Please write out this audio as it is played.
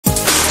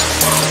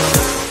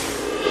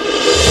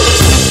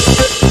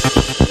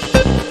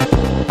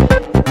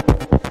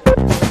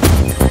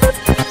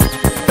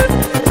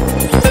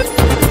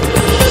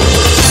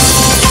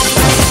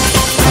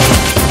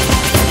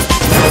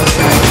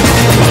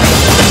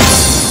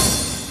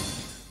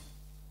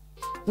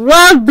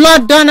World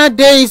Blood Donor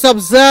Day is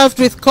observed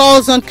with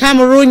calls on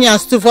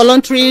Cameroonians to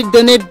voluntarily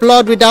donate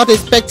blood without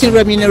expecting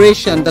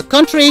remuneration. The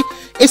country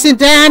is in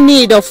dire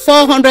need of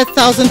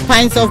 400,000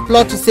 pints of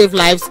blood to save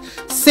lives,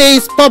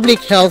 says public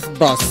health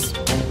boss.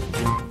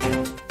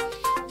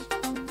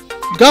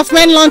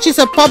 Government launches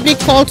a public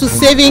call to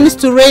savings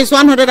to raise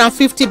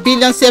 150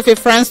 billion CFA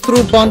francs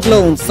through bond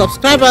loans.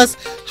 Subscribers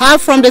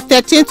have from the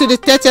 13th to the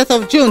 30th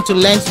of June to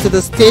lend to the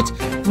state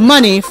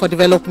money for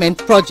development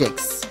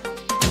projects.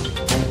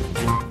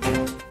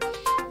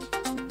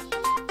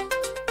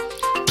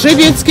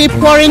 Tributes keep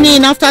pouring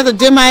in after the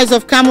demise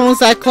of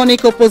Cameroon's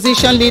iconic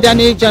opposition leader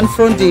John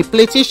Frondi.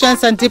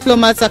 Politicians and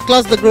diplomats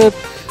across the globe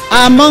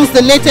are amongst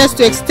the latest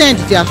to extend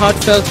their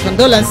heartfelt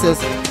condolences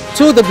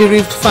to the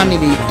bereaved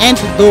family, and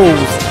those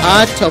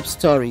are top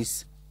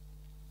stories.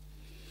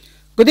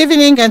 Good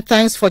evening and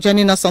thanks for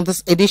joining us on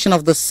this edition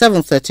of the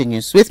 7:30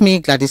 News. With me,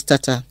 Gladys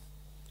Tata.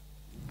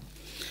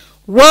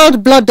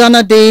 World Blood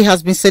Donor Day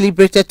has been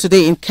celebrated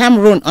today in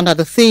Cameroon under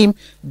the theme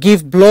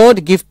Give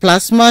Blood, Give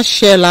Plasma,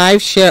 Share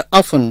Life, Share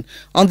Often.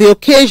 On the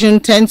occasion,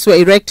 tents were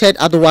erected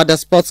at the Wada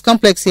Sports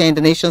Complex here in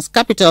the nation's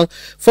capital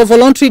for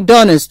voluntary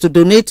donors to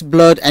donate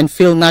blood and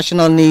fill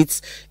national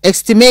needs,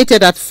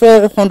 estimated at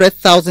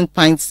 400,000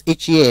 pints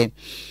each year.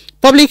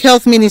 Public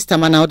Health Minister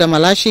Manauda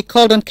Malashi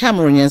called on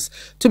Cameroonians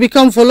to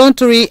become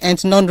voluntary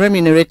and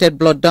non-remunerated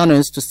blood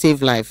donors to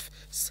save lives.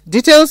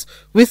 Details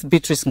with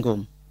Beatrice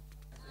Ngom.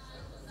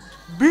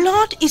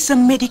 Blood is a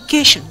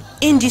medication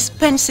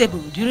indispensable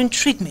during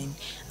treatment,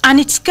 and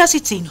its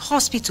scarcity in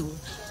hospital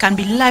can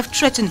be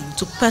life-threatening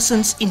to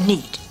persons in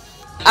need.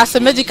 As a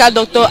medical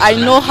doctor, I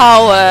know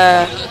how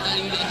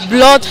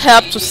blood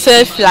helps to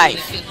save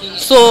life.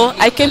 So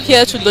I came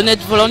here to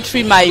donate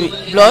voluntarily my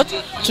blood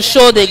to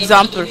show the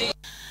example.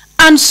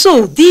 And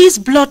so these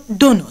blood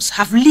donors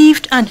have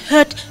lived and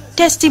heard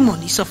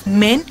testimonies of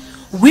men,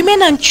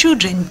 women and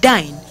children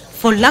dying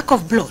for lack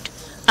of blood,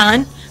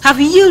 and have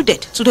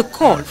yielded to the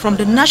call from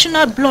the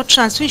National Blood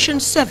Transfusion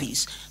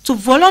Service to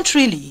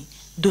voluntarily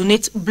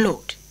donate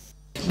blood.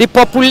 The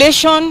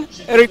population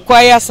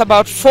requires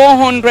about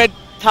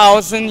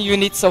 400,000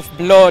 units of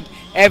blood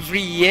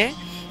every year,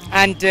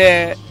 and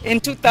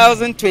in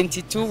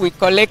 2022 we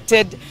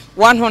collected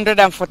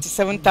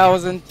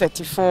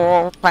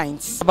 147,034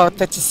 pints, about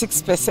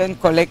 36%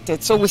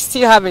 collected, so we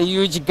still have a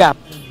huge gap.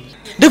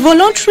 The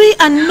voluntary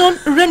and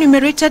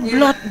non-remunerated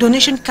blood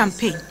donation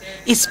campaign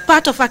is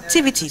part of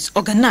activities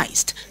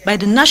organized by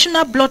the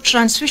National Blood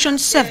Transfusion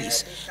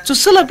Service to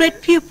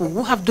celebrate people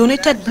who have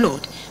donated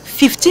blood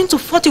 15 to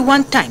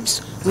 41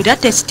 times with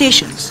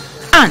attestations,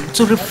 and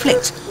to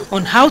reflect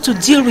on how to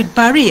deal with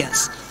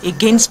barriers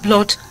against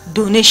blood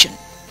donation.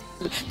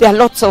 There are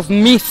lots of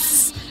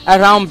myths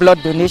around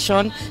blood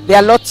donation. There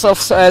are lots of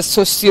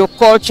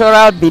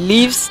socio-cultural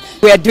beliefs.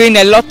 We are doing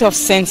a lot of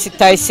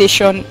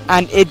sensitization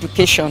and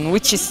education,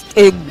 which is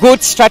a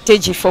good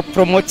strategy for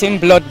promoting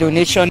blood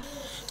donation.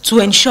 To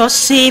ensure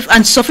safe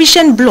and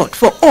sufficient blood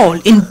for all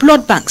in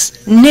blood banks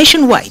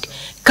nationwide,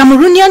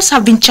 Cameroonians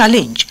have been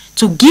challenged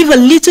to give a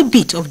little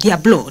bit of their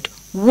blood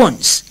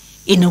once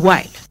in a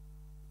while.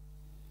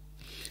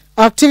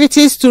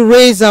 Activities to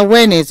raise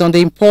awareness on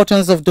the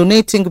importance of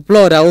donating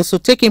blood are also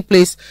taking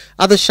place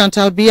at the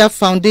Chantal Biya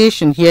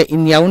Foundation here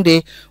in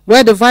Yaoundé,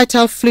 where the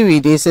vital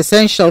fluid is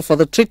essential for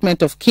the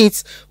treatment of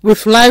kids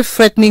with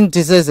life-threatening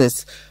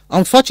diseases.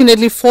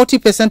 Unfortunately,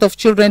 40% of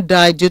children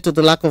die due to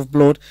the lack of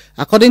blood,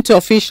 according to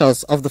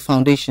officials of the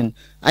foundation.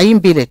 Ayim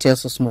Bile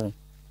tells us more.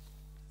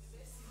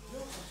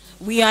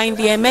 We are in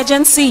the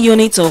emergency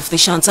unit of the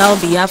Chantal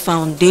Biya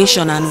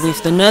Foundation, and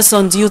with the nurse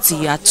on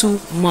duty are two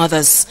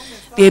mothers.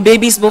 Their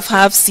babies both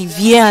have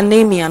severe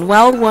anemia, and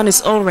while one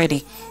is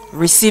already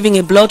receiving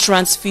a blood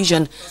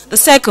transfusion, the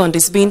second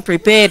is being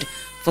prepared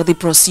for the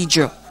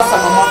procedure.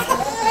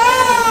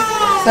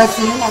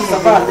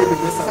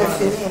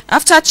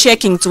 After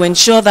checking to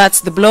ensure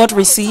that the blood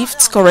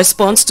received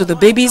corresponds to the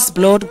baby's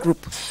blood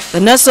group, the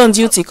nurse on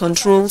duty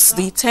controls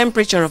the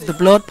temperature of the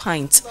blood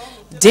pint,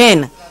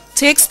 then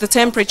takes the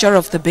temperature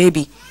of the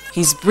baby,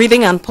 his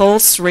breathing and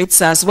pulse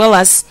rates, as well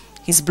as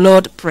his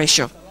blood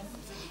pressure.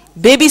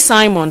 Baby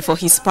Simon, for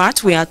his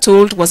part, we are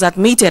told, was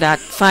admitted at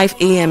 5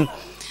 a.m.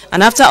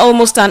 and after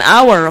almost an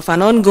hour of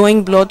an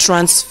ongoing blood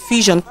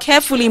transfusion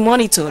carefully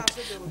monitored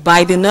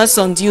by the nurse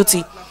on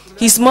duty,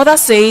 his mother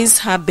says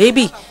her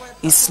baby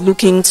is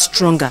looking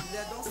stronger.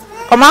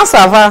 Comment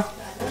ça va?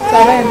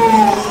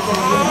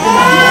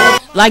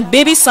 Like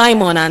baby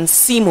Simon and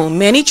Simo,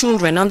 many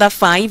children under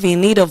 5 in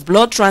need of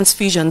blood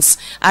transfusions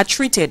are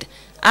treated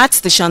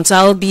at the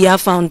Chantal Biya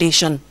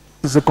Foundation.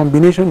 It's a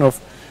combination of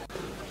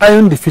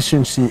iron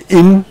deficiency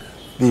in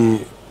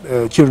the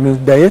children's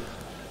diet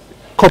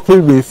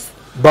coupled with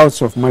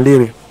bouts of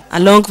malaria.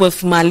 Along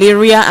with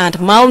malaria and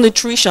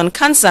malnutrition,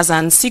 cancers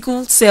and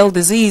sickle cell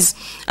disease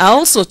are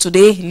also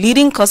today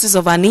leading causes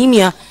of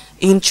anemia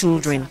in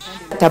children.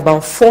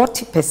 About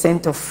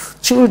 40% of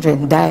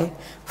children die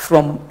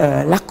from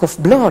lack of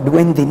blood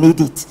when they need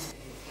it.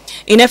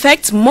 In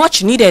effect,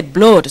 much needed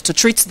blood to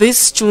treat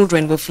these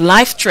children with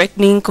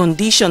life-threatening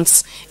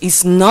conditions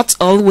is not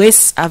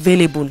always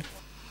available,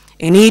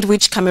 a need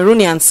which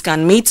Cameroonians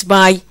can meet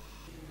by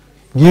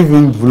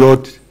giving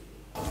blood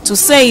to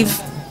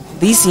save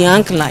these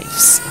young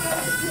lives.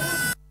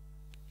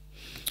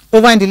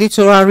 Over in the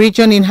littoral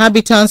region,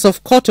 inhabitants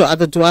of Koto at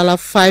the Douala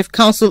 5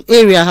 council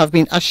area have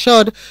been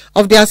assured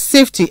of their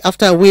safety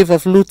after a wave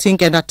of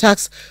looting and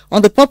attacks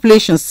on the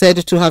population said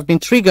to have been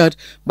triggered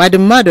by the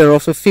murder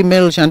of a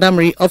female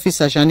gendarmerie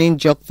officer, Janine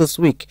Jock, this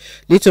week.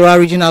 Littoral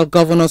Regional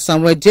Governor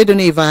Samuel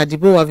Jedone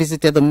Ivahadibowa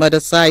visited the murder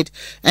site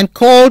and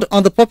called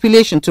on the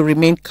population to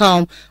remain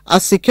calm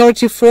as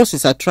security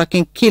forces are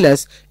tracking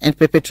killers and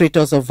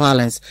perpetrators of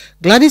violence.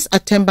 Gladys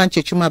Atemban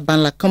Chechuma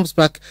Banla comes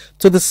back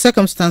to the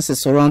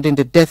circumstances surrounding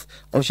the death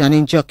of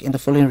Janine Jock in the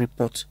following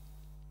report.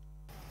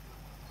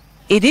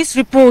 It is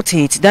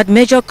reported that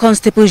Major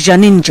Constable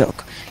Janine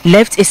Jock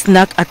left a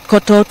snack at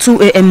Koto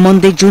 2 a.m.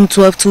 Monday, June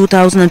 12,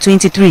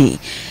 2023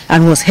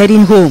 and was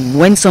heading home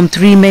when some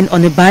 3 men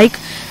on a bike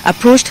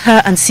approached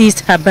her and seized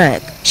her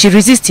bag. She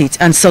resisted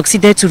and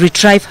succeeded to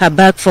retrieve her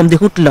bag from the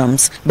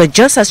hoodlums, but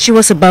just as she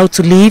was about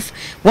to leave,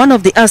 one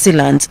of the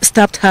assailants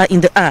stabbed her in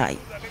the eye.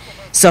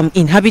 Some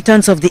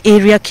inhabitants of the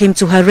area came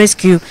to her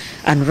rescue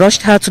and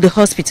rushed her to the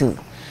hospital.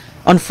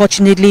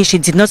 Unfortunately, she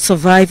did not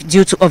survive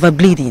due to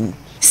overbleeding.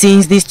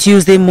 Since this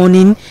Tuesday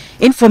morning,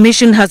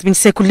 information has been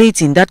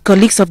circulating that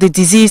colleagues of the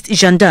deceased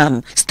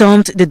gendarme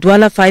stormed the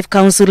Douala 5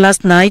 council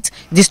last night,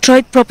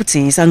 destroyed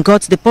properties and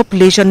got the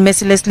population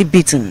mercilessly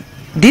beaten.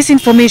 This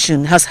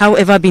information has,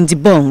 however, been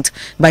debunked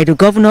by the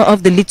governor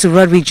of the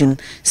littoral region,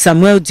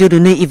 Samuel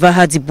Diodone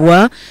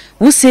Ivahadibowa,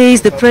 who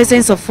says the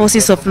presence of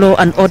forces of law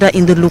and order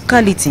in the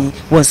locality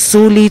was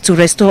solely to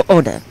restore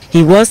order.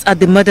 He was at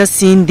the murder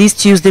scene this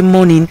Tuesday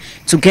morning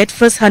to get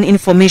first-hand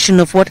information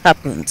of what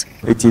happened.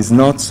 It is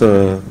not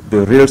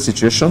the real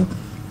situation.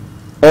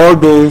 All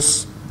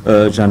those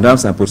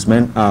gendarmes and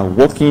policemen are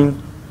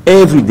working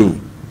every day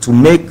to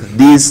make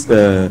this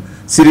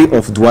city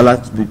of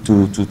Douala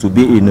to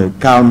be in a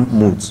calm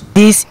mood.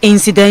 This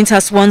incident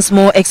has once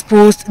more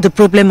exposed the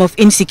problem of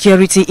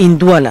insecurity in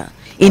Douala.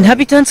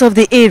 Inhabitants of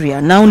the area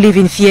now live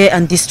in fear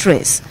and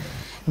distress.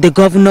 The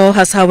governor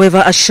has,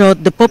 however,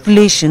 assured the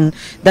population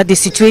that the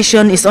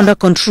situation is under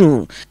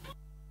control.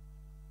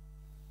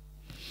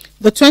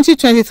 The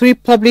 2023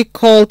 public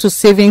call to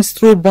savings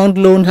through bond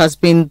loan has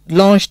been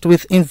launched,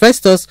 with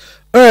investors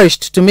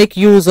urged to make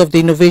use of the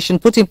innovation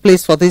put in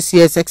place for this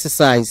year's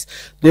exercise.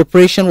 The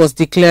operation was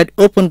declared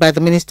open by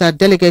the Minister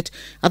Delegate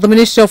at the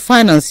Ministry of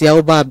Finance,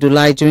 Yaoba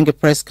Abdullahi, during a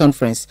press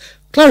conference.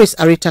 Clarice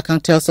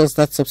Aritakan tells us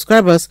that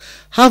subscribers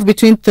have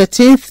between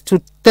 13th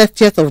to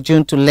 30th of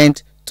June to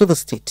lend to the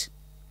state.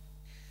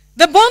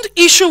 The bond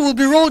issue will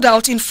be rolled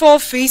out in 4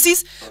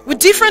 phases with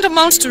different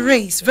amounts to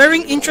raise,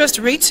 varying interest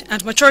rates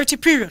and maturity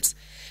periods.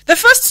 The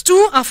first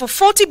 2 are for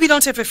 40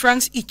 billion CFA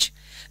francs each.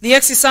 The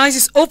exercise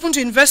is open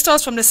to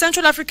investors from the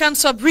Central African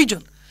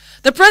sub-region.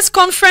 The press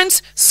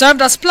conference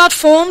served as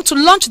platform to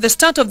launch the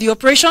start of the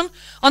operation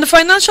on the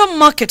financial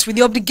market, with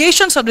the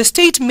obligations of the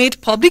state made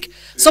public,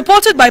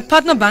 supported by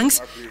partner banks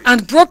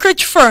and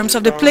brokerage firms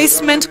of the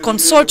placement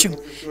consortium,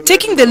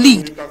 taking the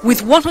lead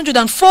with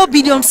 104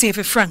 billion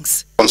CFA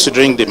francs.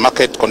 Considering the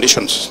market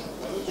conditions,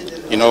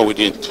 with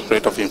the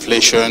rate of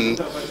inflation,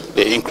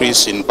 the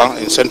increase in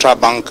central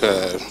bank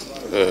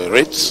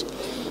rates,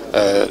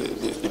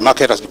 the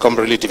market has become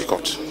really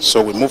difficult.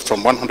 So we moved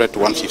from 100 to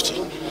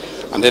 150.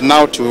 And then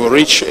now, to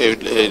reach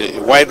a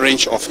wide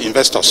range of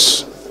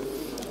investors,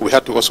 we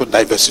had to also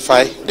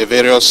diversify the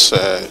various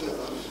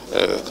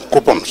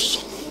coupons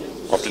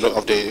of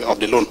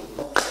the loan.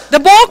 The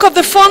bulk of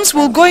the funds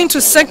will go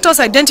into sectors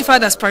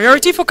identified as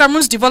priority for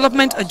Cameroon's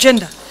development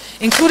agenda,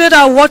 included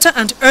our water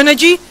and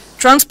energy,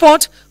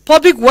 transport,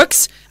 public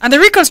works, and the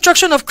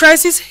reconstruction of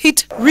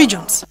crisis-hit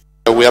regions.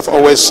 We have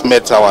always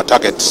met our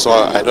target, so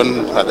I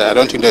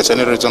don't think there's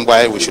any reason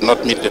why we should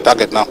not meet the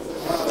target now.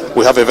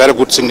 We have a very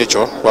good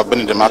signature. We have been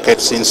in the market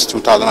since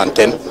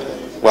 2010.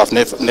 We have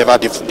never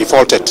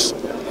defaulted.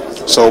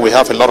 So we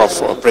have a lot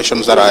of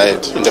operations that are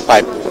in the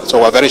pipe.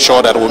 So we're very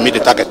sure that we'll meet the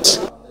target.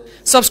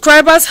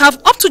 Subscribers have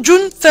up to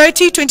June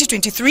 30,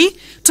 2023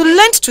 to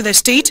lend to the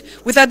state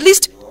with at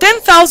least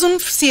 10,000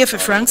 CFA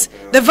francs,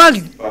 the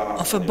value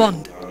of a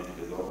bond.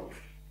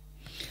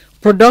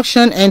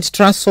 Production and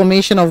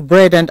transformation of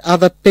bread and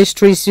other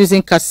pastries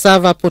using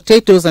cassava,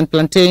 potatoes and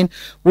plantain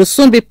will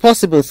soon be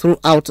possible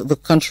throughout the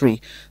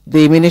country.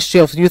 The Ministry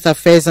of Youth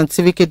Affairs and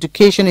Civic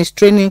Education is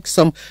training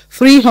some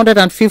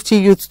 350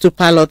 youths to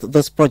pilot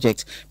this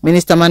project.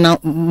 Minister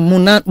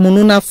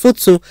Mununa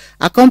Futsu,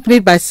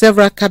 accompanied by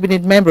several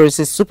cabinet members,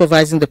 is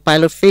supervising the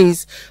pilot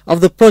phase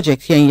of the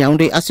project here in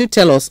Yaoundé, as you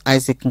tell us,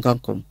 Isaac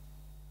Ngankum.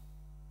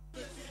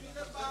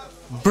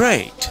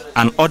 Bread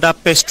and other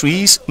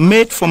pastries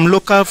made from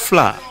local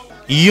flour.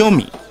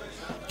 Yummy.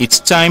 It's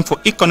time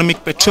for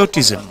economic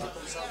patriotism,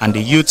 and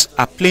the youths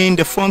are playing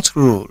the front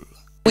role.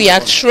 We are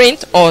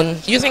trained on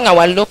using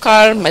our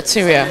local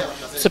material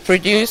to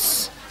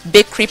produce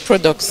bakery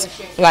products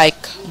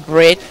like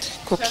bread,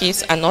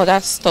 cookies and other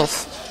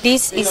stuff.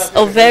 This is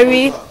a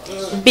very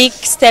big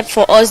step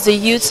for us, the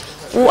youth,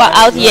 who are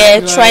out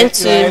here trying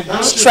to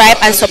strive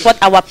and support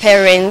our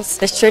parents.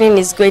 The training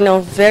is going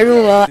on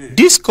very well.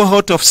 This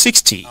cohort of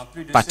 60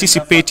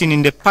 participating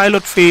in the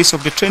pilot phase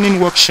of the training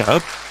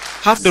workshop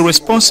have the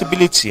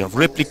responsibility of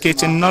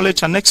replicating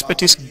knowledge and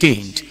expertise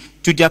gained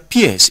to their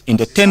peers in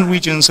the 10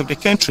 regions of the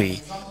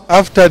country.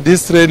 After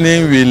this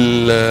training,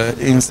 we'll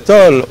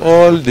install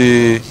all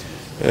the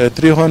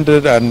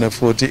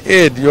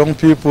 348 young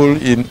people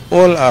in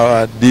all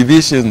our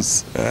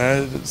divisions,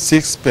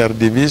 6 per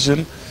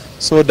division,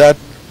 so that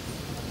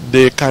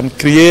they can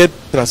create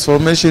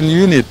transformation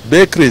unit,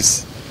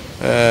 bakeries,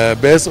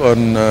 based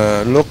on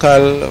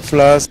local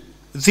flours.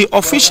 The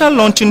official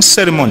launching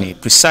ceremony,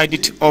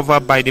 presided over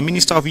by the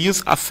Minister of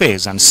Youth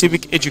Affairs and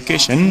Civic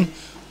Education,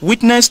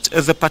 witnessed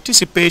the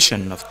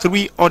participation of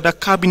 3 other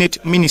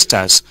cabinet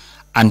ministers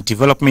and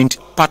development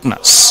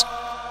partners.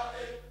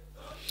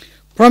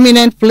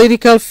 Prominent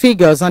political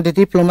figures and the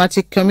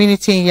diplomatic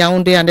community in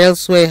Yaoundé and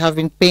elsewhere have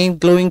been paying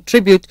glowing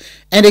tribute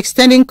and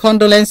extending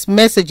condolence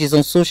messages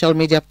on social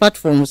media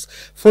platforms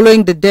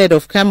following the death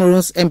of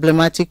Cameroon's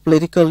emblematic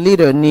political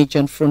leader,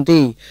 John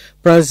Fronde.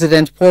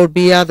 President Paul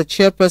Biya, the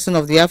chairperson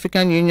of the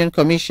African Union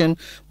Commission,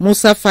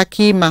 Moussa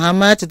Faki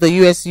Mahamat, the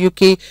US,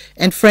 UK,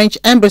 and French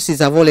embassies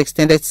have all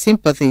extended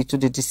sympathy to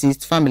the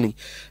deceased family.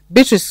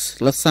 Beatrice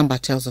Losamba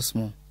tells us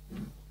more.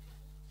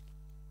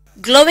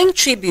 Glowing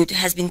tribute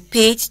has been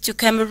paid to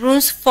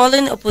Cameroon's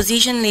fallen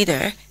opposition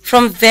leader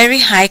from very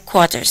high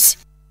quarters.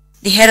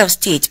 The head of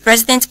state,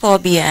 President Paul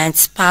Biya, and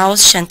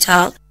spouse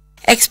Chantal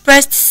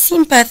expressed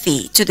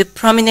sympathy to the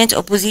prominent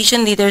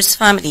opposition leader's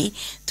family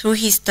through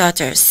his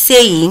daughter,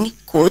 saying,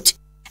 quote,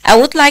 "I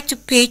would like to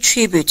pay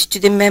tribute to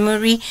the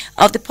memory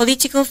of the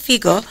political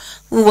figure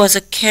who was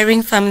a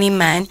caring family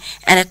man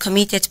and a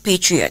committed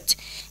patriot."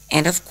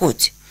 End of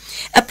quote.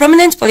 A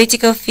prominent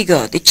political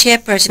figure, the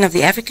chairperson of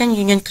the African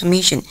Union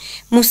Commission,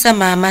 Moussa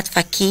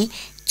Faki,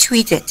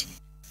 tweeted,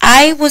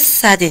 "I was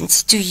saddened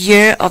to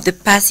hear of the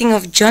passing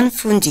of John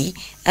Fronde,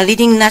 a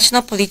leading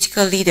national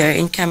political leader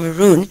in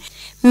Cameroon,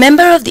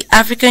 member of the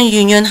African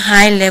Union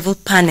High-Level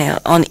Panel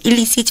on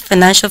Illicit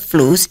Financial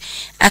Flows.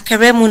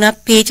 Akare Muna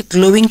paid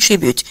glowing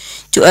tribute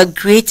to a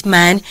great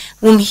man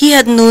whom he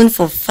had known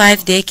for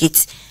 5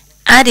 decades,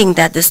 adding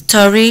that the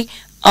story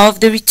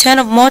of the return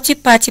of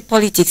multi-party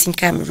politics in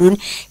Cameroon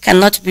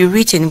cannot be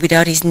written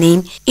without his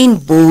name in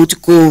bold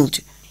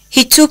gold."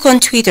 He took on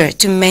Twitter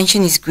to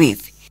mention his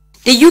grief.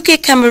 The UK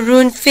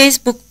Cameroon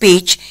Facebook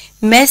page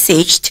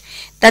messaged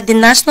that the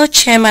national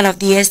chairman of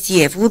the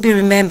SDF will be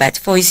remembered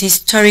for his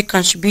historic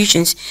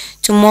contributions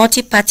to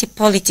multi-party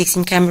politics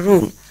in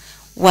Cameroon,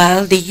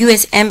 while the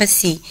US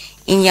Embassy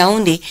in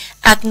Yaoundé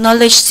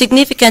acknowledged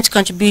significant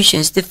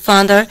contributions the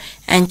founder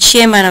and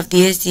chairman of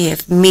the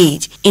SDF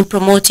made in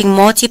promoting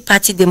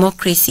multi-party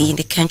democracy in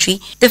the country.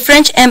 The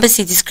French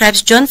Embassy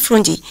describes John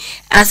Fronde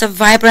as a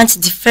vibrant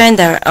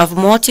defender of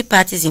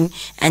multipartyism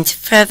and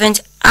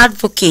fervent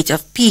advocate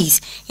of peace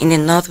in the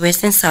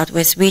northwest and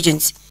southwest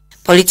regions.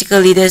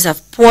 Political leaders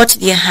have poured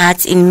their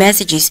hearts in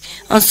messages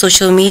on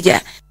social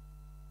media.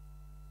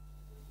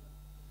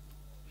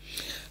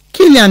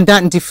 Kilian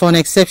Dantefo, an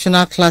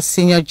exceptional class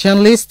senior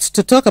journalist,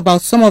 to talk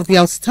about some of the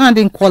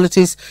outstanding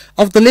qualities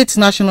of the late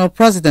national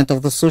president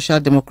of the Social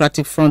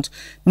Democratic Front,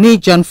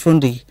 John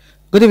Fronde.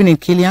 Good evening,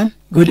 Kilian.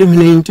 Good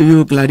evening to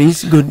you,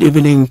 Gladys. Good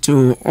evening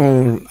to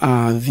all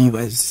our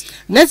viewers.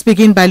 Let's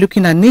begin by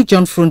looking at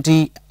John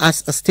Fronde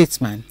as a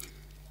statesman.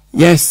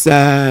 Yes,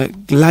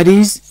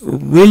 Gladys,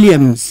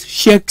 Williams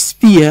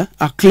Shakespeare,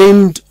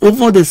 acclaimed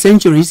over the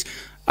centuries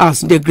as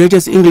the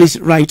greatest English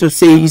writer,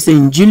 says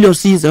in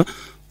Julius Caesar,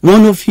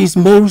 one of his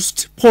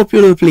most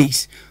popular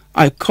plays,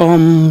 "I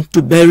come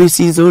to bury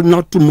Caesar,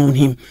 not to mourn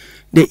him.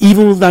 The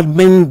evil that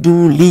men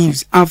do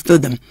lives after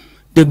them.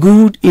 The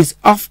good is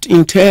oft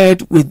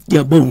interred with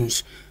their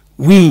bones."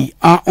 We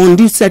are on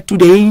this set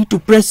today to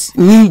press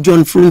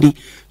John Fronde,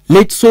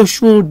 late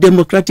Social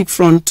Democratic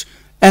Front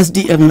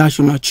SDF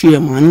national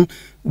chairman,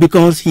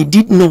 because he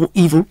did no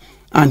evil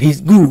and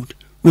his good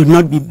will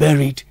not be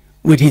buried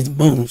with his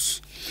bones.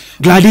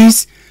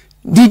 Gladys,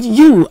 did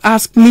you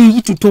ask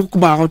me to talk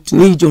about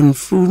John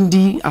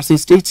Fronde as a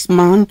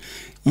statesman?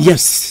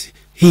 Yes,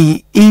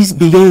 he is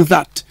beyond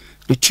that.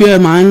 The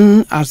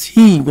chairman, as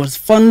he was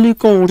fondly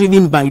called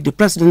even by the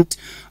President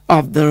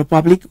of the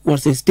Republic,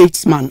 was a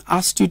statesman,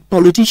 astute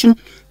politician,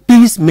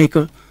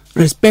 peacemaker,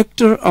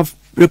 respecter of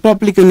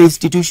Republican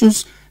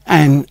institutions,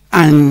 and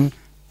an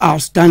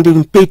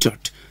outstanding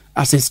patriot.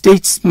 As a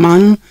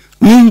statesman,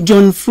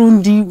 John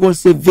Fronde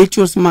was a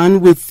virtuous man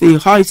with a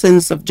high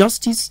sense of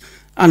justice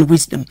and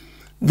wisdom.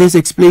 This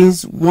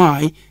explains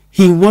why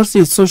he was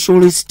a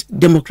socialist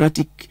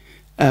democratic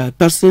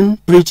person,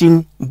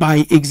 preaching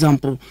by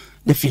example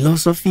the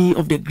philosophy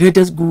of the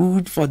greatest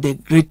good for the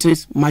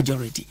greatest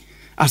majority.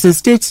 As a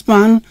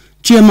statesman,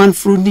 Chairman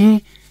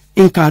Fronde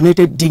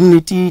incarnated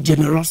dignity,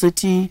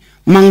 generosity,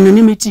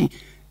 magnanimity.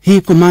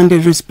 He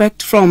commanded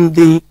respect from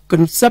the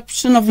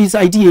conception of his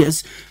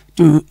ideas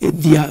to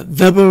their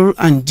verbal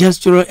and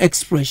gestural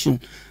expression.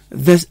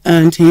 This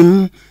earned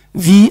him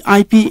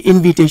VIP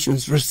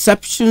invitations,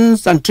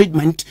 receptions, and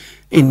treatment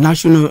in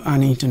national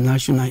and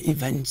international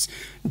events.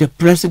 The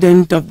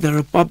President of the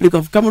Republic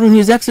of Cameroon,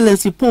 His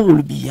Excellency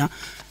Paul Biya,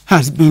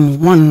 has been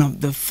one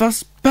of the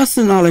first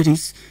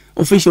personalities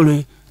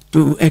officially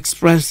to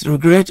express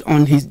regret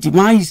on his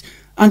demise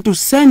and to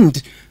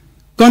send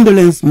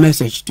condolence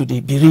message to the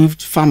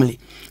bereaved family.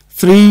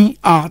 3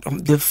 out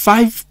of the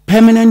 5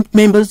 permanent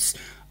members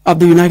of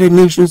the United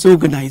Nations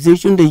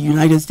Organization, the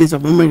United States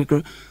of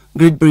America,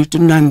 Great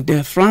Britain,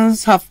 and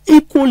France, have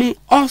equally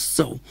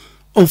also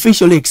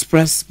officially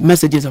expressed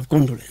messages of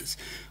condolence.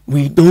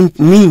 We don't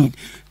need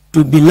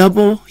to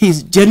belabor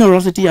his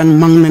generosity and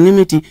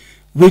magnanimity,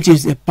 which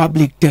is a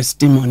public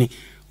testimony.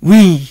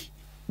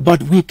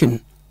 But we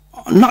can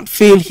not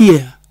fail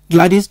here,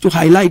 Gladys, to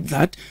highlight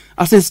that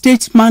as a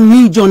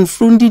statesman, John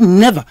Frundi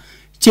never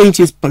changed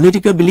his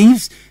political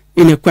beliefs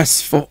in a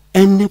quest for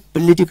any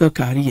political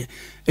career.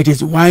 It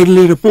is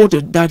widely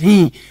reported that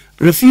he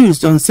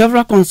refused on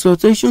several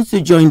consultations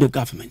to join the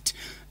government.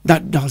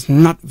 That does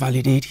not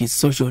validate his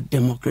social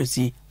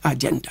democracy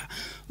agenda,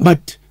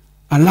 but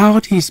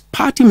allowed his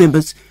party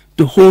members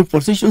to hold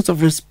positions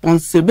of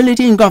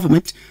responsibility in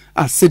government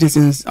as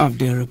citizens of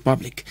the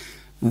Republic.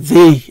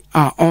 They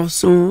are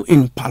also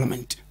in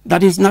Parliament,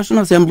 that is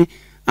National Assembly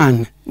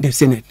and the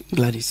Senate,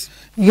 Gladys.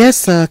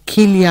 Yes,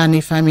 Kilian,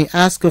 if I may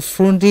ask,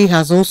 Frundi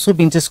has also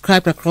been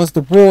described across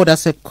the board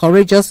as a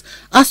courageous,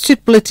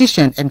 astute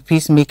politician and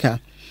peacemaker.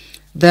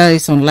 That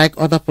is unlike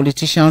other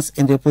politicians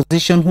in the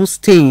opposition who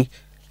stay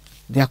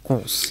their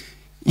course.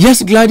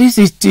 Yes, Gladys,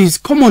 it is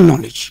common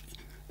knowledge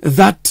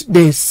that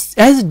the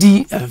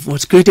SDF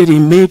was created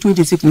in May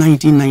 26,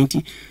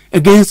 1990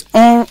 against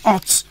all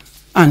odds,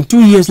 and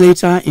 2 years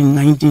later in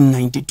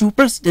 1992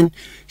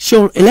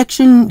 presidential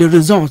election, the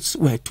results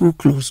were too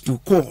close to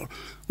call,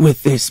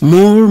 with a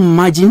small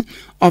margin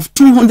of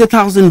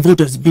 200,000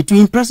 voters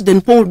between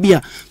President Paul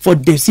Biya for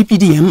the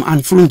CPDM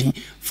and Frundi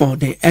for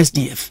the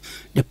SDF.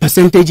 The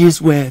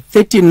percentages were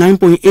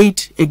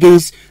 39.8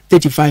 against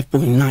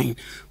 35.9.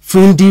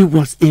 Frundi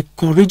was a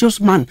courageous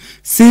man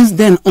since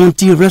then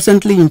until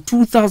recently in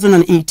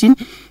 2018,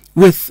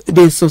 with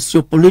the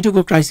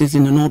socio-political crisis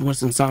in the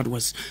northwest and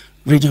southwest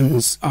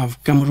regions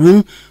of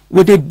Cameroon,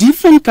 with a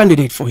different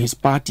candidate for his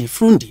party.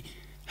 Frundi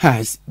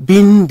has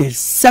been the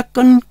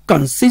second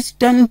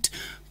consistent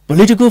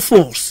political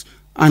force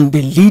and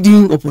the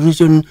leading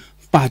opposition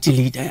party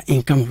leader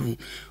in Cameroon.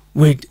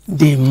 With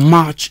the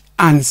march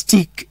and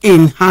stick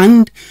in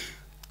hand,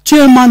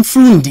 Chairman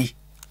Frundi,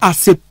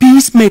 as a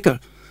peacemaker,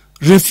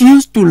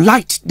 refused to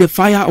light the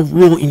fire of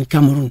war in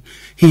Cameroon.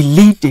 He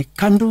lit a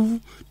candle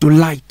to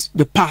light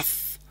the path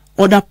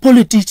other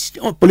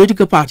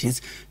political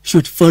parties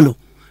should follow.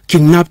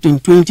 Kidnapped in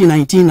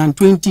 2019 and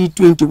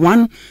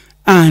 2021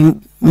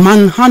 and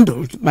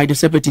manhandled by the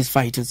separatist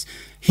fighters,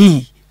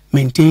 he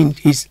maintained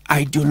his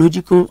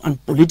ideological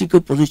and political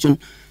position,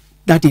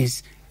 that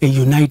is a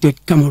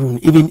united Cameroon,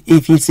 even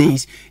if he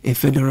says a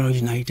federal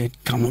united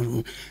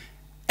Cameroon.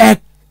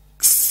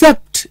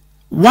 Except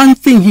one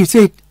thing, he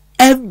said,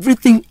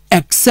 everything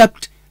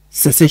except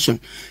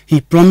secession.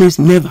 He promised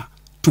never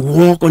to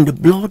walk on the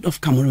blood of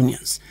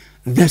Cameroonians.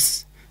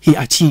 This he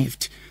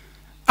achieved.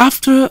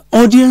 After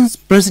audience,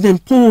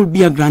 President Paul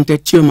Biya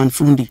granted Chairman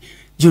Frundi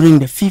during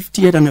the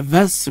 50th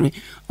anniversary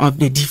of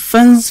the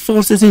Defense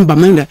Forces in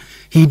Bamenda.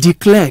 He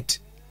declared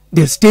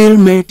the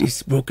stalemate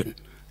is broken.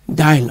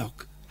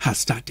 Dialogue has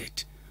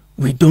started.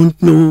 We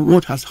don't know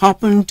what has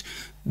happened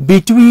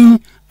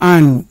between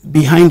and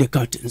behind the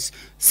curtains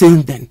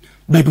since then,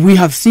 but we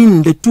have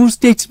seen the two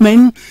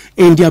statesmen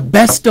in their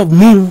best of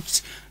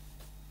moods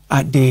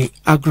at the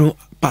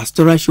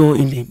agro-pastoral show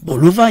in the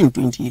Boulevard in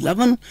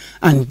 2011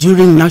 and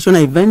during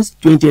national events,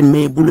 20th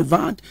May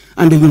Boulevard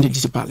and the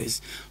Unity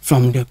Palace.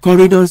 From the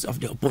corridors of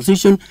the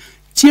opposition,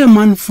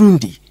 Chairman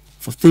Frundi,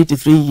 for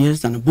 33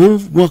 years and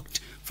above, worked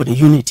for the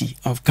unity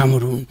of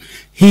Cameroon.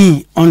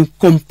 He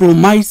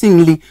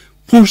uncompromisingly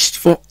pushed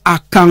for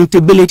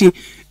accountability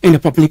in the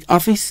public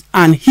office,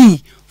 and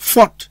he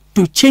fought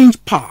to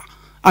change power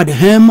at the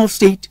helm of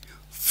state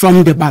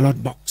from the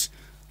ballot box.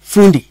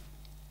 Frundi,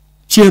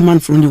 Chairman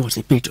Frundi, was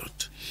a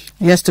patriot.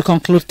 Yes, to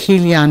conclude,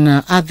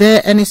 Kilian, are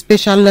there any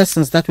special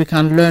lessons that we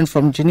can learn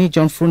from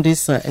John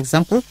Frundi's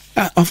example?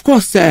 Of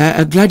course,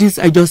 Gladys,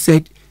 I just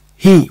said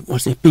he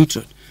was a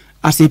patriot.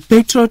 As a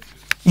patriot,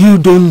 you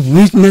don't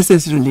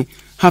necessarily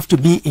have to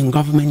be in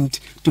government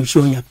to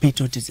show your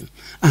patriotism.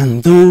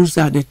 And those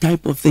are the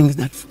type of things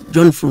that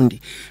John Frundi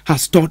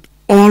has taught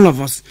all of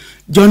us.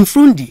 John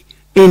Frundi,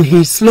 in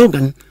his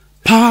slogan,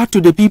 "Power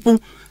to the People,"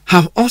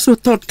 have also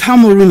taught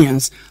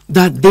Cameroonians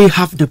that they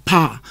have the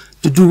power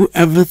to do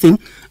everything.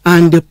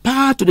 And the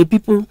power to the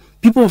people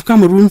of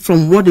Cameroon,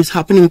 from what is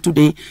happening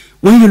today,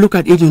 when you look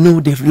at it, you know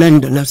they've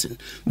learned the lesson.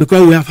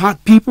 Because we have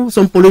had people,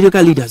 some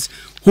political leaders,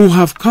 who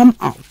have come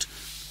out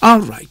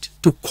outright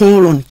to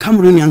call on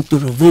Cameroonians to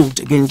revolt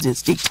against the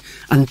state.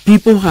 And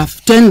people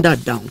have turned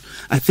that down.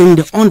 I think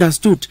they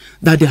understood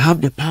that they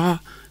have the power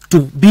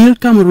to build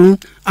Cameroon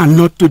and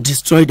not to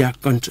destroy their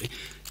country.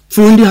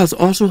 Frundi has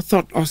also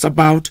taught us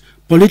about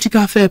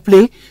political fair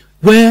play,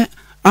 where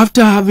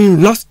after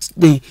having lost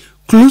the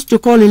close to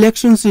call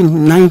elections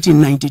in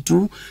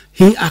 1992,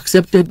 he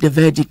accepted the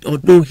verdict,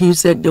 although he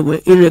said there were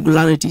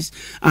irregularities,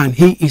 and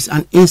he is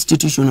an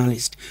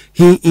institutionalist.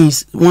 He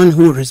is one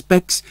who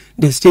respects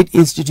the state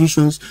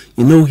institutions.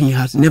 You know, he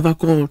has never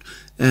called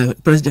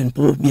President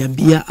Paul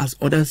Biya, as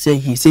others say.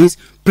 He says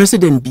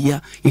President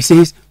Biya, he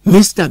says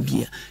Mr.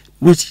 Biya,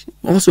 which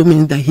also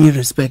means that he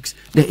respects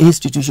the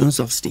institutions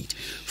of state.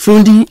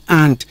 Fundi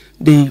and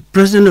the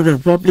President of the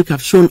Republic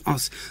have shown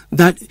us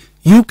that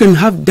you can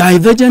have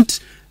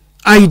divergent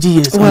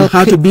ideas on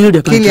how to build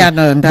a country,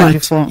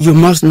 but you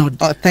must not.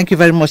 Thank you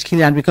very much,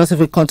 Kilian, because if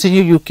we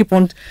continue, you keep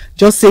on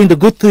just saying the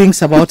good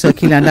things about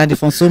Kilian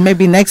Dandifon. So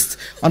maybe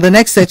on the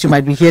next set, you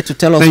might be here to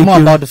tell us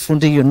more about the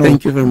Fundi you know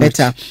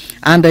better.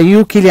 And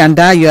you, Kilian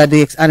Da, you are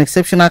an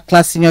exceptional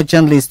class senior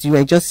journalist. You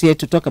are just here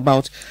to talk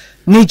about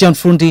Nijon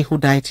Fundi, who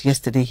died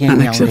yesterday here in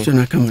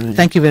Yaoundé.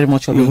 Thank you very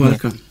much for being here. You're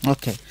welcome.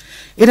 Okay.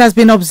 It has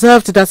been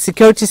observed that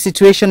security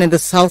situation in the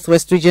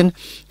southwest region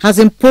has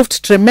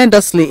improved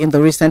tremendously in the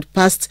recent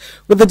past,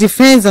 with the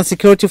defense and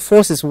security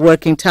forces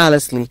working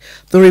tirelessly.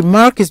 The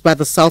remark is by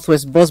the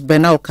southwest boss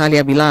Bena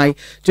Okali Abilai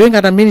during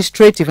an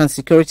administrative and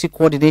security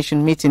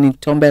coordination meeting in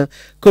Tombel,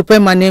 Kope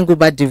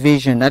Manenguba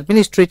Division.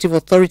 Administrative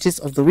authorities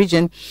of the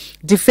region,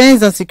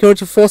 defense and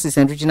security forces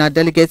and regional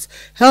delegates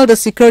held a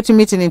security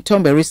meeting in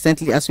Tombel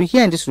recently, as we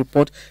hear in this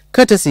report,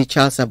 courtesy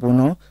Charles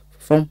Abuno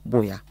from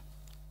Boya.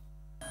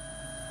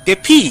 The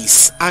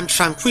peace and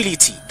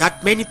tranquility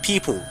that many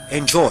people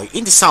enjoy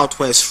in the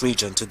southwest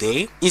region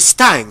today is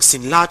thanks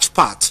in large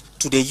part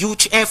to the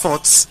huge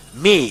efforts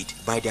made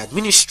by the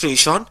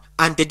administration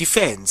and the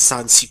defense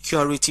and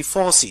security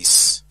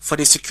forces. For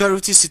the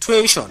security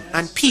situation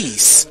and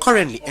peace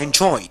currently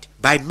enjoyed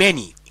by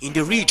many in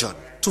the region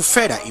to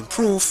further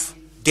improve,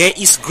 there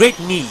is great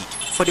need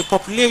for the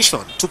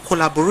population to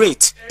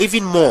collaborate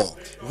even more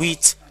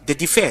with the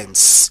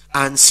defense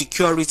and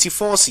security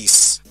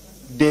forces.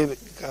 There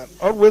can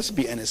always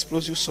be an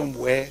explosive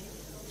somewhere,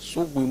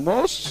 so we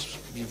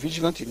must be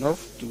vigilant enough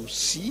to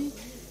see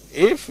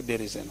if there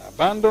is an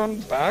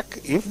abandoned bag,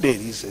 if there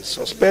is a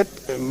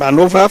suspect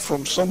maneuver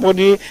from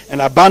somebody,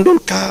 an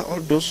abandoned car, all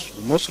those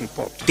we must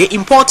report. The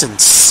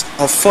importance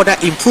of further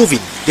improving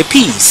the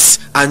peace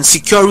and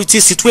security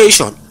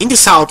situation in the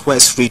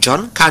southwest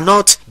region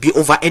cannot be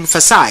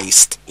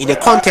overemphasized in a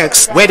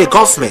context where the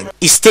government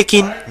is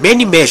taking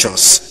many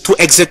measures to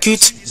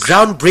execute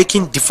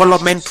groundbreaking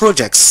development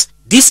projects.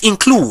 These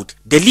include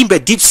the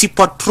Limbe Deep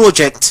Seaport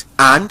project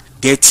and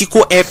the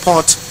Tico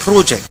Airport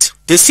project.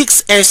 The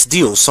 6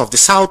 SDOs of the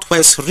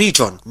southwest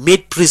region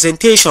made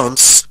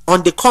presentations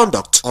on the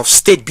conduct of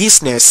state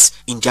business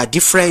in their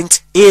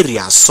different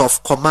areas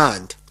of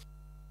command.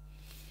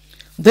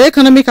 The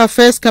Economic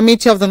Affairs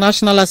Committee of the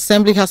National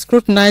Assembly has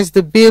scrutinized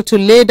the bill to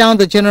lay down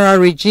the general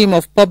regime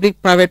of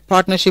public-private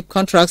partnership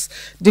contracts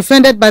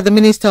defended by the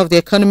Minister of the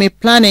Economy,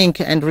 Planning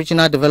and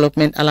Regional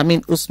Development,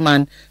 Alamin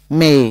Usman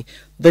May.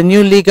 The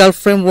new legal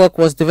framework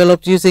was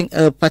developed using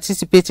a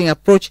participating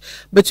approach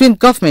between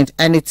government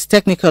and its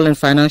technical and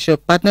financial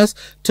partners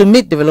to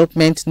meet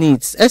development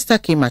needs. Esther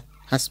Kima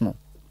has more.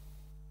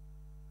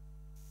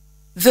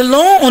 The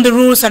law on the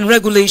rules and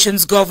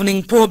regulations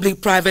governing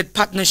public-private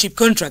partnership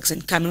contracts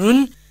in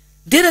Cameroon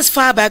date as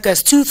far back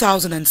as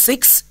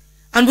 2006,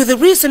 and with the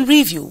recent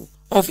review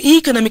of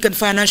economic and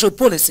financial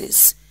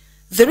policies,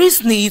 there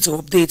is need to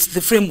update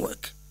the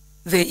framework.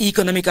 The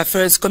Economic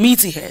Affairs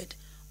Committee head,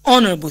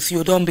 Honorable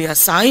Theodombe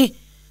Asai,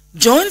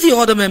 joined the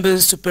other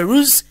members to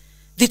peruse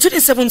the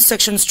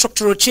 27-section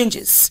structural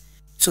changes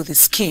to the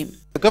scheme.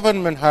 The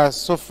government has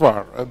so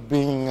far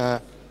been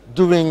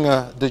doing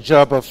the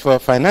job of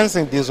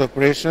financing this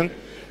operation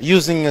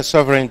using a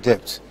sovereign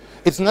debt.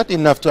 It's not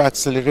enough to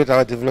accelerate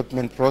our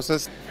development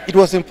process. It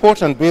was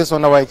important, based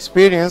on our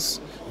experience,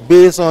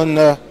 based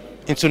on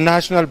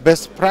international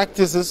best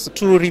practices,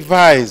 to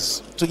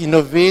revise, to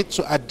innovate,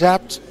 to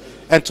adapt,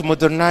 and to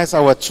modernize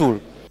our tool.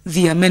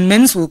 The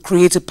amendments will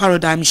create a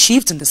paradigm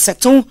shift in the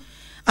sector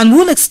and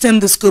will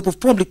extend the scope of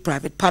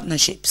public-private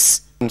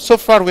partnerships. So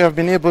far, we have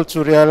been able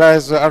to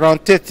realize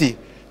around 30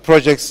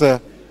 projects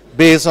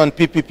based on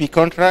PPP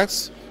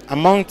contracts,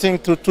 amounting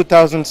to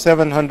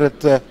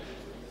 2,700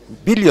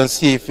 billion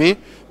CFA,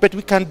 but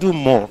we can do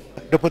more.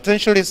 The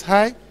potential is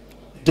high,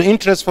 the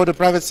interest for the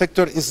private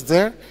sector is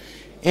there,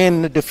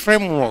 and the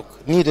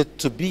framework needed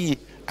to be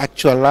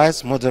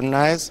actualized,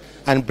 modernized,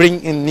 and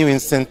bring in new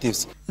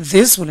incentives.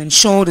 This will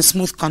ensure the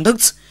smooth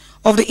conduct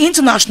of the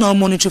International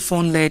Monetary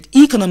Fund-led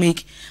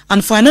economic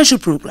and financial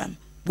program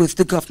with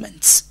the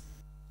governments.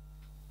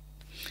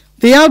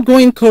 The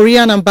outgoing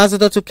Korean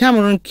ambassador to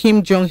Cameroon,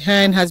 Kim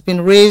Jong-un, has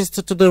been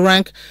raised to the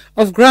rank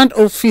of Grand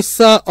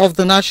Officer of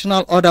the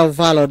National Order of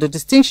Valor. The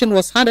distinction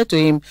was handed to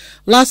him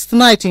last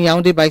night in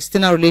Yaoundé by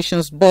External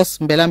Relations boss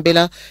Mbela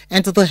Mbela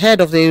and to the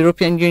head of the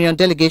European Union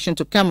delegation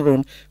to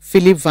Cameroon,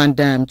 Philippe Van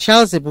Damme.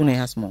 Charles Ebune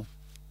has more.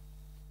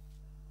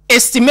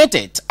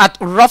 Estimated at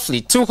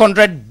roughly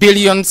 200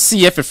 billion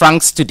CFA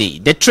francs today,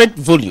 the trade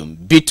volume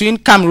between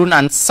Cameroon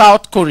and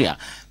South Korea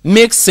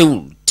makes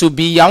Seoul to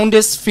be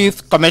Yaoundé's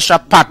 5th commercial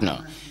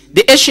partner.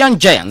 The Asian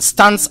giant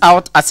stands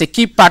out as a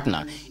key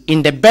partner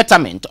in the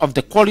betterment of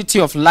the quality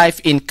of life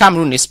in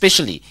Cameroon,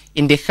 especially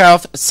in the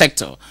health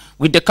sector,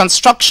 with the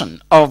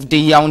construction of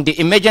the Yaoundé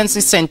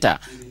Emergency Center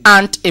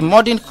and a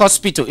modern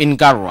hospital in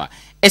Garoua,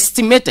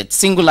 estimated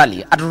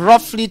singularly at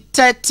roughly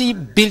 30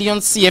 billion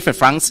CFA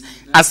francs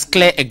as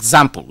clear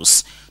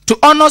examples. To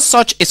honor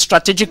such a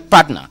strategic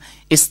partner,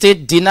 a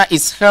state dinner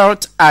is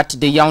held at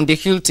the Yaoundé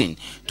Hilton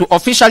to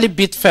officially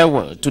bid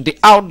farewell to the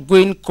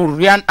outgoing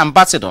Korean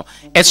ambassador,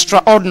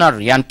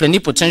 extraordinary and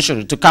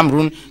plenipotentiary to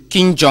Cameroon,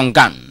 Kim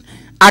Jong-un.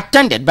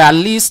 Attended by at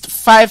least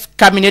 5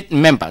 cabinet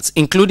members,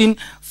 including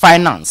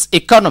finance,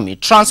 economy,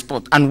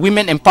 transport, and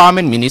women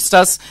empowerment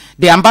ministers,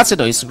 the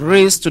ambassador is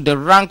raised to the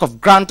rank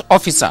of Grand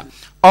Officer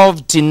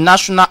of the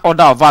National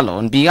Order of Valor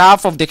on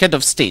behalf of the head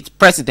of state,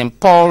 President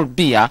Paul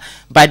Biya,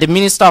 by the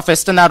Minister of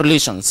External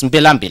Relations,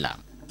 Mbela Mbela.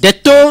 The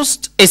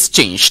toast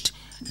exchanged,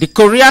 the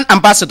Korean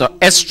ambassador,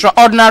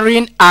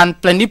 extraordinary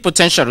and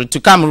plenipotentiary to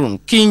Cameroon,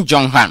 Kim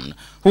Jong-un,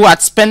 who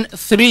had spent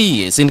 3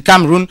 years in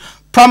Cameroon,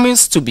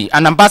 promised to be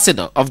an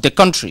ambassador of the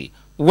country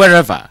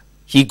wherever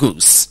he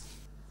goes.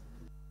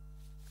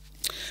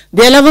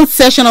 The 11th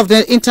session of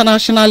the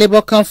International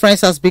Labour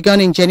Conference has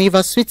begun in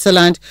Geneva,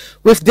 Switzerland,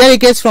 with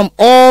delegates from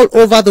all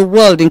over the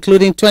world,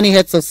 including 20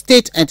 heads of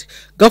state and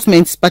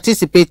governments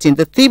participating.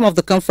 The theme of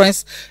the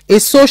conference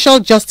is social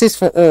justice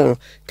for all.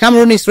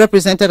 Cameroon is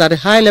represented at the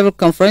high-level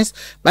conference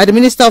by the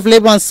Minister of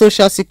Labour and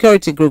Social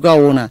Security, Gregoire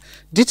Ouna.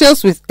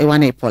 Details with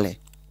Ewane Pole.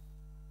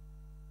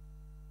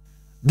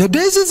 The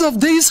basis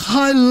of this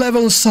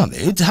high-level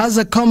summit has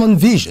a common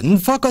vision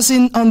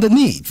focusing on the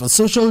need for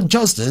social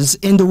justice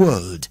in the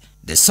world.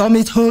 The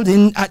summit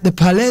holding at the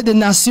Palais des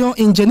Nations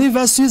in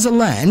Geneva,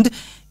 Switzerland,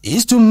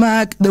 is to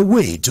mark the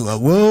way to a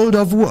world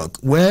of work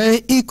where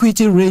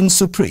equity reigns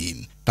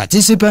supreme.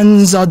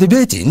 Participants are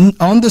debating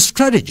on the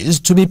strategies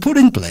to be put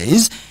in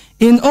place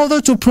in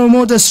order to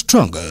promote a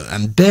stronger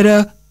and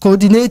better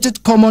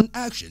coordinated common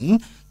action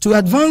to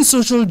advance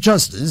social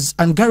justice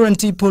and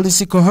guarantee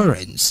policy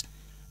coherence.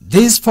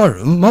 This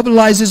forum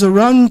mobilizes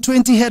around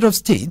 20 head of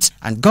state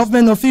and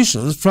government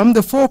officials from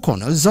the 4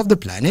 corners of the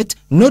planet,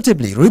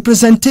 notably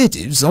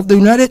representatives of the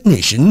United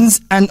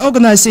Nations and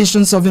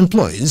organizations of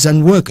employees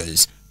and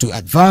workers. To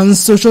advance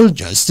social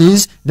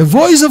justice, the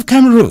voice of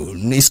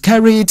Cameroon is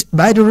carried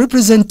by the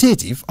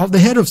representative of the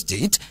head of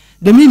state,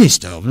 the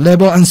Minister of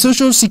Labour and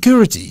Social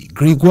Security,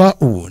 Gregoire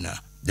Ouna.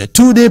 The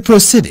 2-day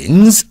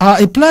proceedings are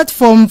a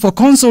platform for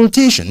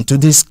consultation to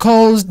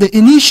discuss the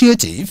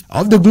initiative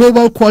of the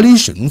Global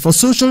Coalition for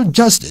Social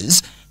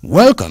Justice,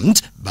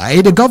 welcomed by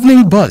the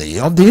governing body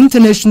of the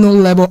International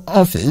Labour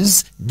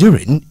Office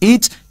during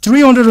its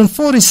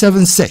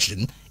 347th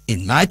session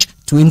in March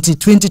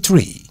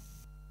 2023.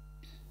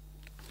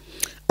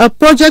 A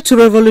project to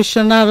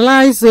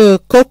revolutionize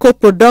cocoa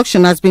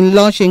production has been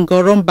launched in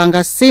Gorom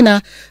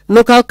Bangasina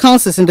local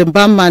councils in the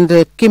Bam and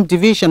the Kim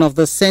division of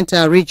the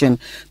Center region.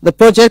 The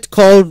project,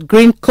 called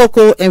Green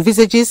Cocoa,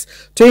 envisages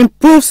to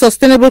improve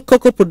sustainable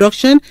cocoa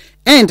production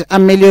and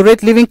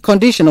ameliorate living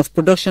condition of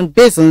production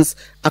basins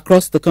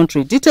across the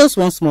country. Details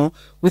once more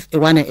with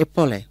Ewane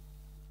Epole.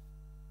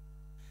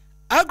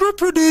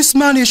 Agro-Produce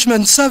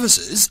Management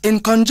Services, in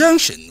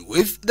conjunction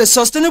with the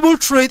Sustainable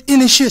Trade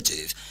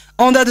Initiative,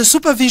 under the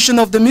supervision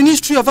of the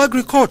Ministry of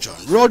Agriculture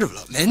and Rural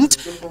Development,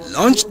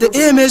 launched the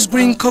AMS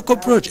Green Cocoa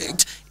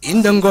Project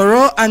in the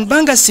Ngoro and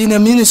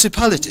Bangasina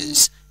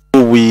municipalities.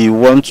 We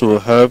want to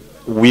help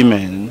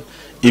women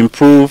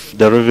improve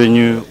the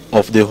revenue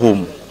of the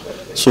home.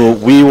 So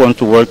we want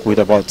to work with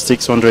about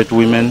 600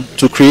 women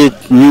to create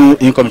new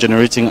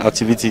income-generating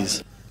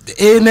activities. The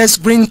AMS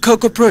Green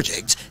Cocoa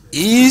Project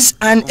is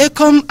an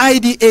ECOM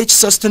IDH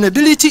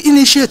sustainability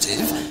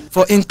initiative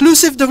for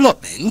inclusive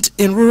development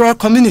in rural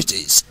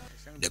communities.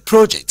 The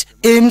project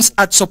aims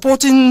at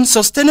supporting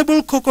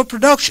sustainable cocoa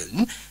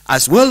production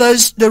as well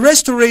as the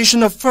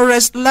restoration of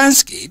forest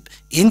landscape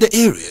in the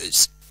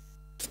areas.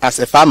 As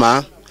a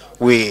farmer,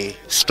 we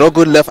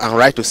struggle left and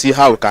right to see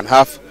how we can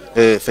have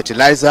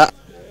fertilizer.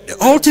 The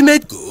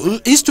ultimate goal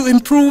is to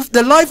improve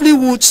the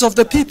livelihoods of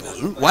the people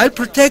while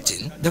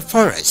protecting the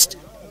forest.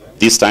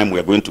 This time we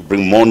are going to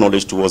bring more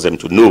knowledge towards them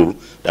to know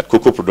that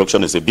cocoa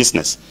production is a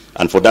business,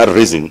 and for that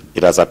reason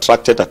it has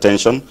attracted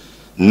attention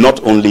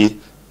not only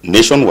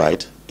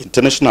nationwide,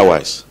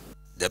 international-wise.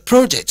 The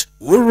project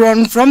will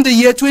run from the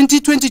year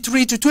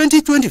 2023 to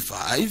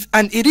 2025,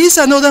 and it is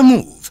another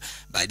move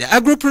by the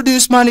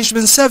Agro-Produce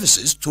Management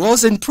Services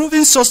towards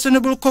improving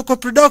sustainable cocoa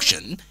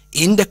production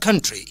in the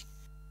country.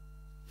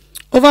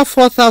 Over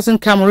 4,000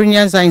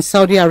 Cameroonians are in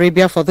Saudi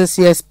Arabia for this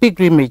year's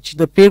pilgrimage.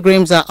 The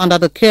pilgrims are under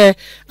the care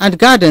and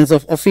guidance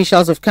of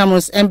officials of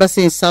Cameroon's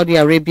embassy in Saudi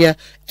Arabia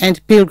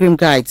and pilgrim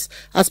guides.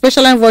 A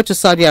special envoy to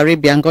Saudi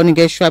Arabia,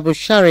 Ngonige Shuaibu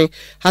Share,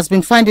 has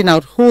been finding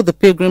out who the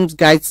pilgrims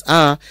guides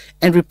are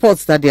and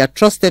reports that they are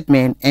trusted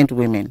men and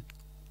women.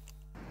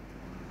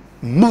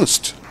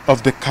 Most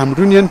of the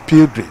Cameroonian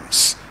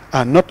pilgrims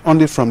are not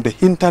only from the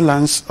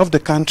hinterlands of the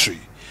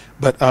country,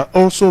 but are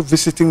also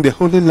visiting the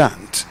Holy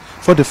Land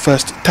for the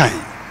first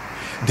time.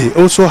 They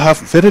also have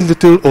very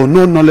little or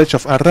no knowledge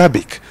of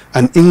Arabic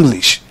and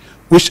English,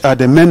 which are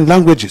the main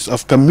languages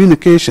of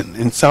communication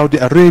in Saudi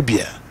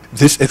Arabia.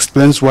 This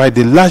explains why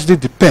they largely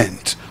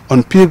depend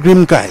on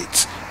pilgrim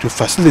guides to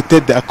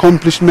facilitate the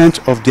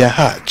accomplishment of their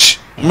Hajj.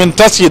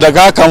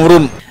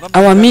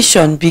 Our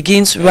mission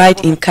begins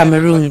right in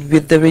Cameroon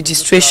with the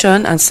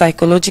registration and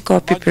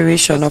psychological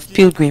preparation of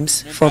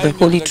pilgrims for the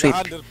holy trip.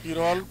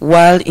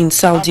 While in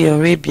Saudi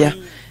Arabia,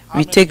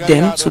 we take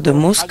them to the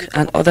mosque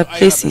and other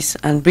places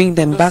and bring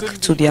them back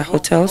to their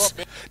hotels.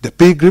 The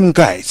pilgrim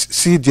guides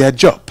see their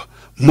job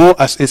more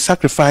as a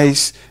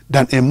sacrifice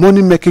than a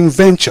money-making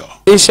venture.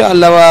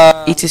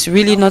 It is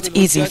really not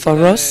easy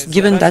for us,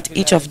 given that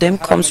each of them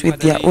comes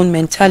with their own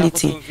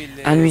mentality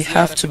and we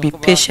have to be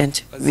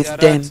patient with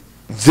them.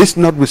 This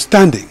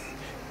notwithstanding,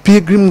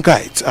 pilgrim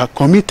guides are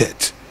committed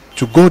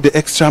to go the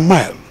extra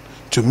mile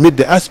to meet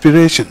the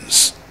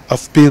aspirations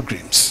of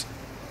pilgrims.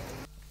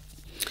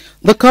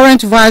 The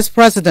current vice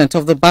president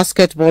of the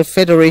Basketball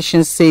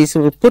Federation says he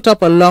will put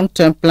up a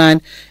long-term plan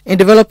in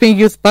developing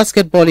youth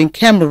basketball in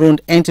Cameroon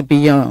and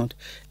beyond.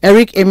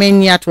 Eric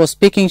Emeniat was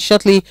speaking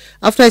shortly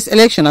after his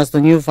election as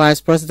the new vice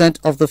president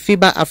of the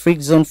FIBA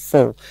Afrique Zone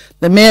 4.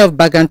 The mayor of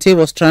Bagante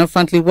was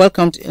triumphantly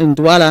welcomed in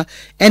Douala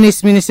and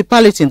his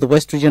municipality in the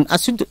West region,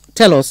 as you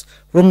tell us,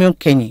 Romeo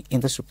Kenny in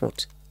this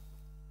report.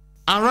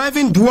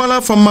 Arriving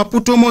Douala from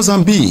Maputo,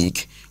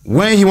 Mozambique,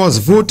 where he was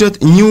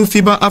voted new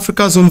FIBA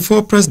Africa Zone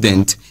 4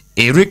 president,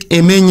 Eric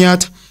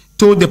Emeniat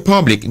told the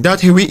public that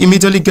he will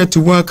immediately get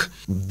to work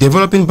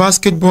developing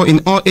basketball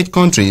in all 8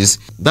 countries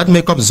that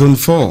make up Zone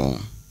 4.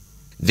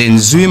 The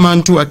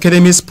Nzuimantu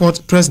Academy Sports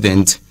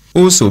president,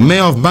 also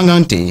mayor of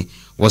Bagante,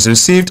 was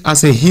received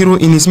as a hero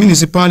in his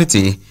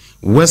municipality,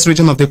 west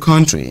region of the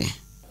country.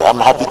 I'm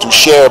happy to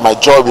share my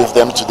joy with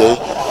them today.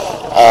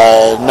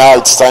 Now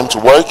it's time to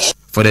work.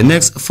 For the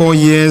next 4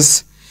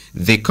 years,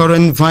 the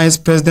current vice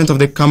president of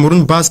the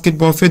Cameroon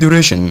Basketball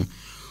Federation,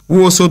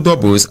 who also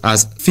doubles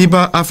as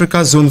FIBA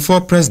Africa Zone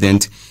 4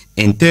 president,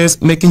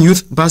 entails making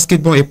youth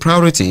basketball a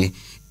priority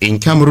in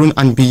Cameroon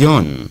and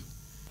beyond.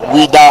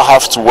 We now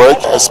have to work,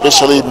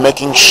 especially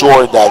making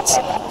sure that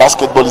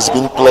basketball is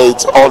being played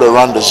all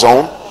around the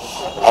zone,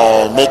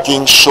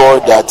 making sure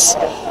that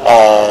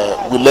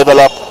we level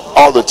up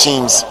all the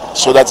teams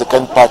so that they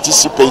can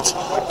participate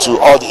to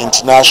all the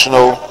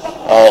international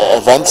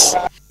events.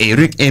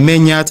 Eric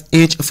Emeniat,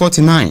 age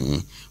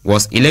 49,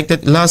 was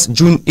elected last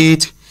June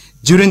 8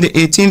 during the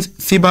 18th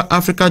FIBA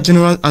Africa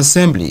General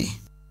Assembly.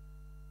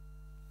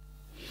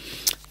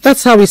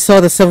 That's how we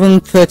saw the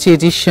 7:30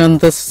 edition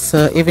this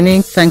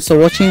evening. Thanks for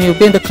watching. You'll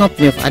be in the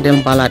company of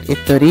Adel Bala at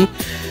 8:30.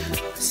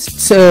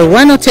 So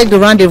why not take the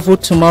rendezvous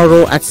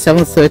tomorrow at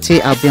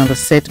 7:30? I'll be on the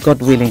set,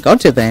 God willing.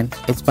 Until then,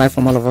 it's bye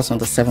from all of us on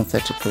the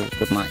 7:30 crew.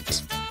 Good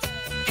night.